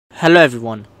Hello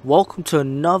everyone, welcome to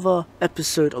another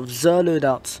episode of Xur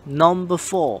Loadouts number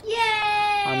 4. Yay!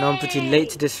 I know I'm pretty late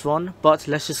to this one, but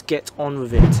let's just get on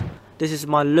with it. This is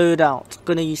my loadout.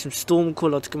 Gonna use some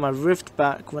Stormcaller to get my Rift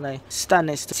back when I stand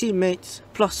next to teammates,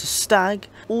 plus a Stag.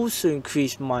 Also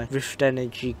increase my Rift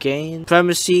energy gain.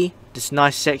 Supremacy, this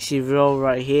nice sexy roll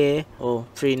right here. Oh,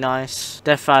 pretty nice.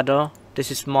 Death Adder,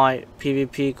 this is my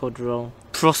PvP code roll.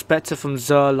 Prospector from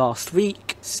Xur last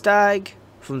week. Stag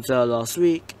from Xur last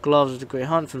week. Gloves of the Great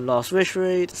Hunt from last Wish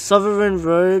Raid. Sovereign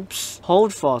Robes.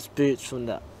 Holdfast Boots from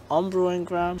the Umbral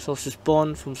Engram. Solstice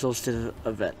Bond from Solstice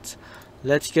Event.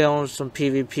 Let's get on with some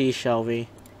PvP, shall we?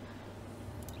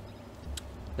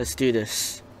 Let's do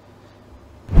this.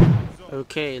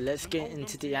 Okay, let's get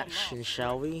into the action,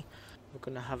 shall we? We're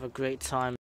gonna have a great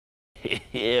time.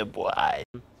 Yeah, boy.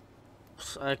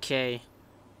 Okay,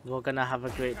 we're gonna have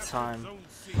a great time.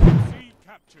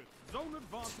 Zone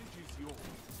advantage is yours.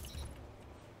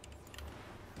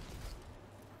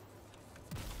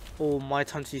 Oh, my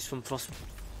time to use some Prospect.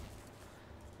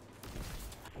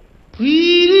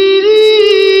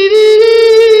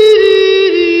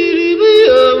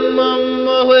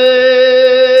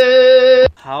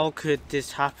 How could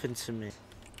this happen to me?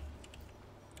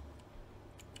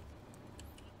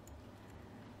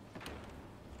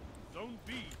 Zone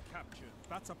B captured.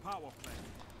 That's a power play.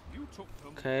 You took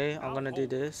them. Okay, I'm gonna do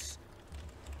this.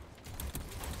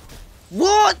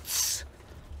 What?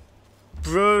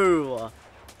 Bro,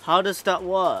 how does that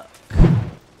work?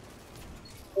 Zone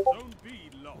B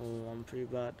lost. Oh, I'm pretty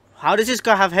bad. How does this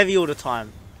guy have heavy all the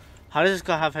time? How does this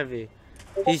guy have heavy?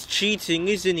 He's cheating,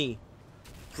 isn't he?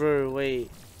 Bro,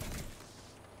 wait.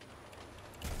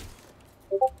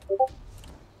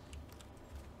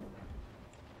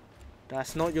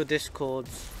 That's not your Discord.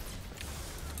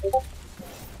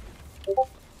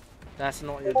 That's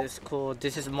not your Discord.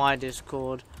 This is my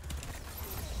Discord.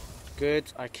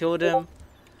 Good. I killed him.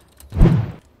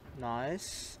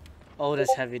 Nice. Oh,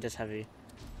 that's heavy. That's heavy.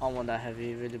 I want that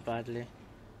heavy really badly.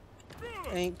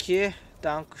 Thank you.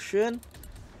 Dankeschön.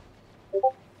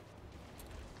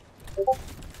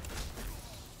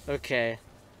 Okay.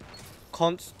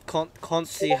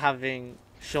 Constantly having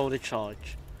shoulder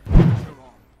charge.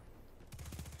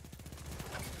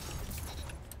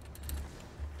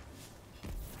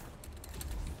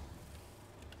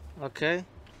 Okay,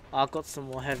 I got some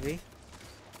more heavy.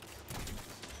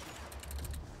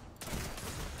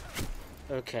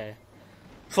 Okay,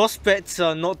 prospects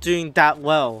are not doing that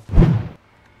well.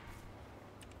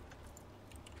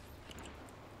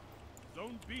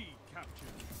 Zone B captured.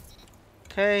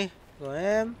 Okay, got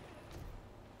him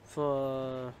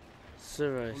for Only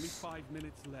Xurus. 5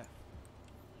 minutes left.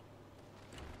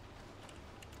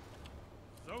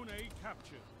 Zone A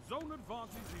captured. Zone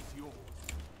advantage is yours.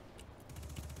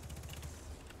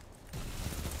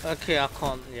 Okay, I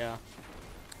can't. Yeah,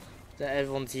 that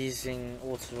everyone's using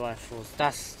auto rifles.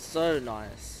 That's so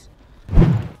nice.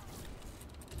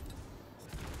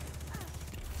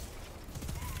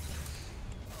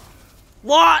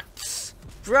 What?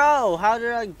 Bro, how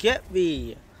did I get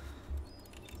me?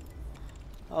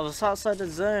 I was outside the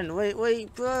zone.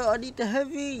 Wait, bro, I need the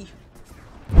heavy.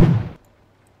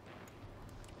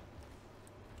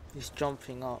 He's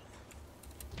jumping up.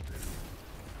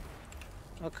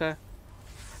 Okay.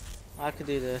 I could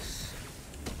do this.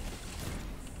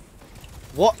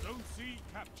 What? Zone C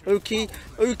captured. Okay.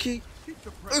 Keep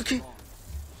the pressure Okay. on.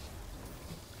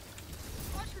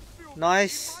 I can feel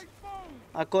Nice. my bones.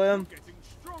 I got him. Getting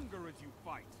stronger as you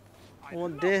fight. I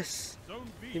want love this. it. Zone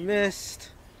B He missed.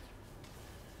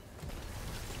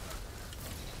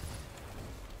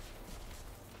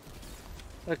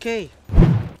 Okay.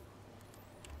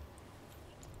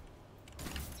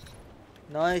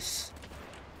 Nice.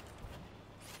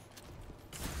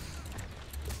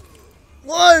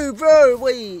 Whoa, bro,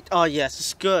 wait. Oh, yes,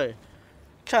 let's go.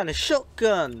 Trying to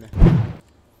shotgun.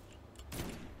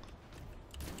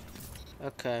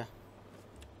 Okay.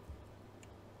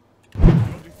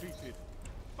 You're defeated.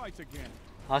 Fight again.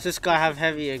 How's this guy have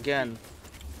heavy again?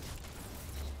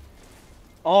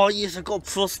 Oh, yes, I got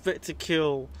prospect to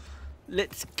kill.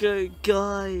 Let's go,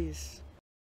 guys.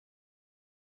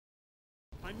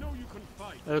 I know you can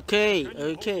fight.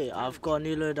 Okay, I've got a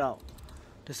new loadout.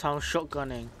 This is how I'm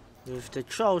shotgunning. With the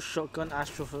Troll Shotgun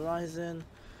Astral Horizon.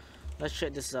 Let's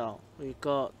check this out. We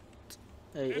got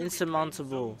a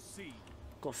insurmountable. Zone C.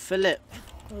 Got Philip.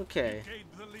 Okay.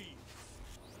 Gained the lead.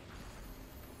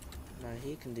 Now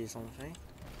he can do something.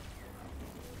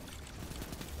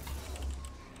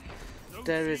 Zone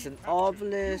There C is an captured.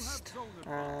 Obelisk. You have zone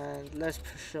advantage. And let's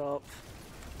push up.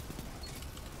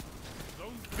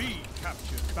 Zone B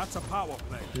captured. That's a power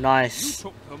play. You Nice.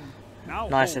 took them. Now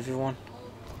Nice, hold. everyone.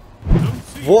 Don't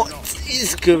see What enough.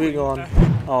 is going on?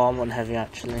 Oh, I'm on heavy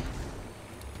actually.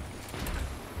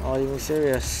 Are you being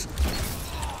serious?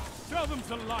 Tell them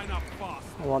to line up fast.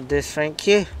 I want this, thank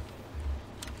you.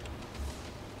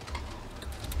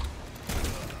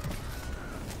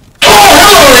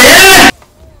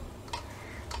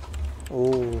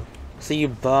 Oh, so you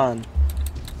burn.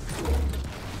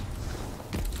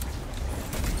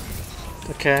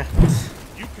 Okay.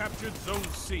 You captured Zone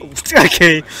C.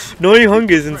 Okay, gnawing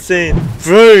hunger is insane.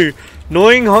 Bro,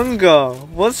 gnawing hunger.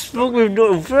 What's wrong with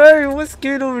bro, what's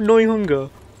going on with gnawing hunger?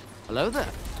 Hello there.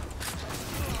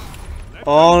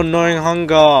 Oh, gnawing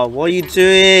hunger, what are you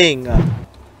doing?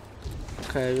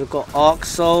 Okay, we've got Arc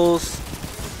Souls.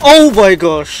 Oh my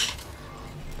gosh!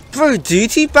 Bro,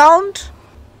 duty bound?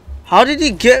 How did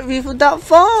he get me from that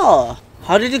far?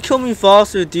 How did he kill me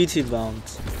faster with duty bound?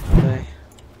 Okay.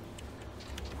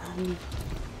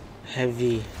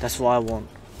 Heavy, that's what I want.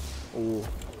 Ooh.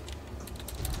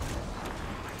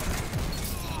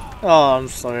 Oh, I'm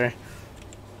sorry.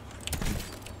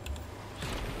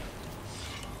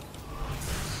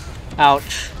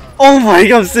 Ouch. Oh my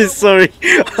god, I'm so sorry.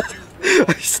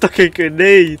 I stuck a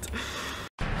grenade.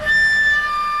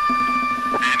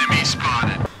 Enemy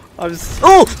spotted.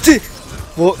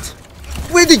 What?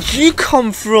 Where did you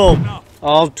come from?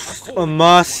 Oh, a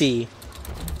mercy.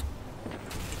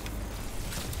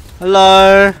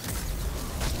 Hello.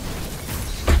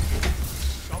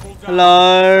 Double down.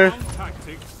 Hello. Sound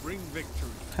tactics bring victory.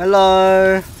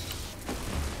 Hello.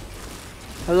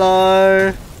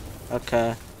 Hello.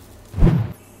 Okay.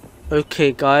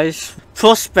 Okay, guys.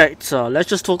 Prospector. Let's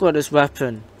just talk about this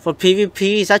weapon. For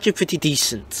PvP, it's actually pretty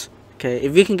decent. Okay,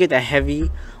 if you can get a heavy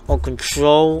or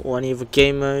control or any other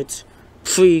game modes,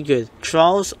 pretty good.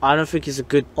 Trials, I don't think is a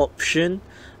good option.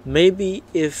 Maybe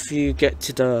if you get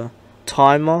to the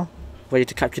timer where you have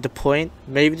to capture the point,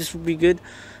 maybe this would be good.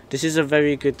 This is a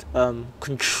very good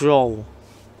control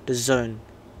the zone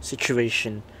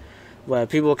situation where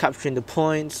people are capturing the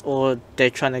points or they're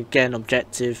trying to get an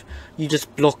objective. You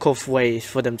just block off ways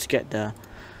for them to get there.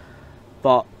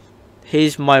 But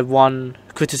here's my one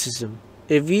criticism.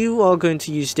 If you are going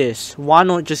to use this, why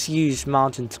not just use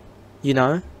mountaintop? You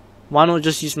know, why not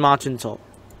just use mountaintop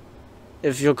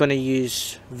if you're going to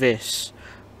use this?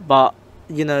 But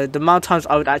you know, the amount of times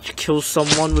I would actually kill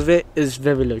someone with it is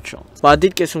very low chance. But I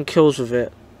did get some kills with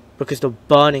it because the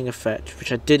burning effect,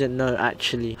 which I didn't know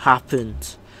actually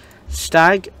happened.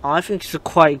 Stag, I think it's a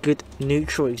quite good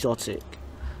neutral exotic.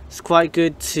 It's quite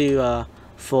good to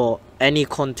for any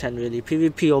content really,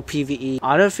 PvP or PvE.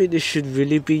 I don't think this should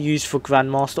really be used for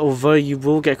Grandmaster, although you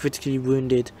will get critically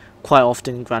wounded quite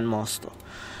often in Grandmaster.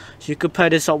 So you could pair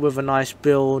this up with a nice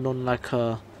build on like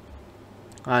a,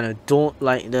 I don't know, don't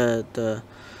like the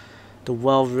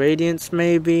World Radiance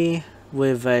maybe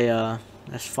with a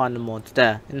let's find the mod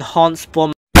there. Enhanced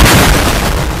bomb.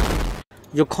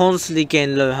 You're constantly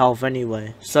getting low health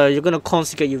anyway, so you're gonna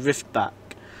constantly get your rift back,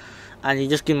 and you're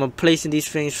just gonna placing these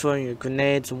things, throwing your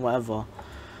grenades and whatever.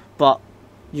 But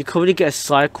you could really get a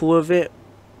cycle of it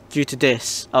due to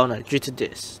this. Oh no, due to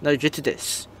this. No, due to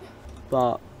this.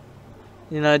 But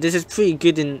you know, this is pretty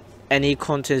good in any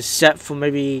content except for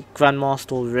maybe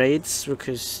Grandmaster or raids,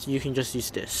 because you can just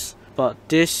use this. But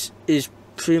this is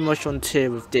pretty much on tier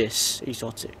with this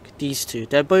exotic. These two,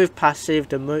 they're both passive,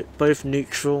 they're both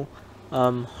neutral.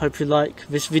 Hope you like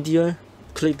this video.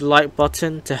 Click the like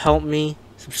button to help me.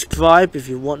 Subscribe if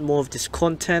you want more of this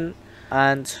content,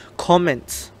 and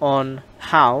comment on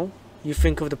how you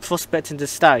think of the prospect in the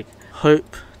stag.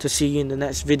 Hope to see you in the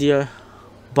next video.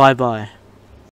 Bye bye.